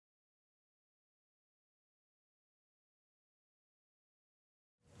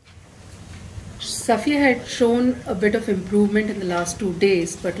Safiya had shown a bit of improvement in the last 2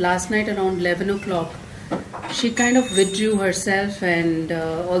 days, but last night around 11 o'clock, she kind of withdrew herself, and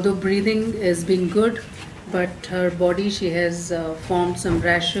although breathing is being good, but her body, she has formed some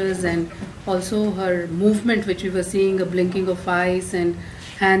rashes, and also her movement, which we were seeing a blinking of eyes and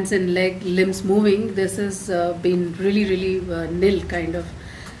hands and limbs moving, this has been really nil kind of.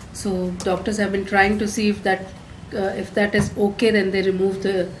 So doctors have been trying to see if that is okay, then they remove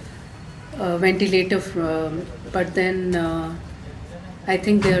the ventilator but then I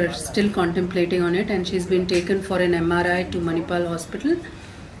think they are still contemplating on it, and she's been taken for an MRI to Manipal hospital.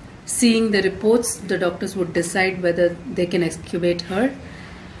 Seeing the reports, the doctors would decide whether they can excubate her,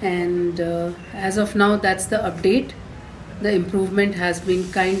 and as of now that's the update. The improvement has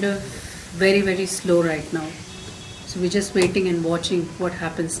been kind of very slow right now, so we're just waiting and watching what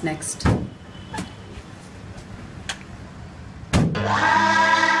happens next.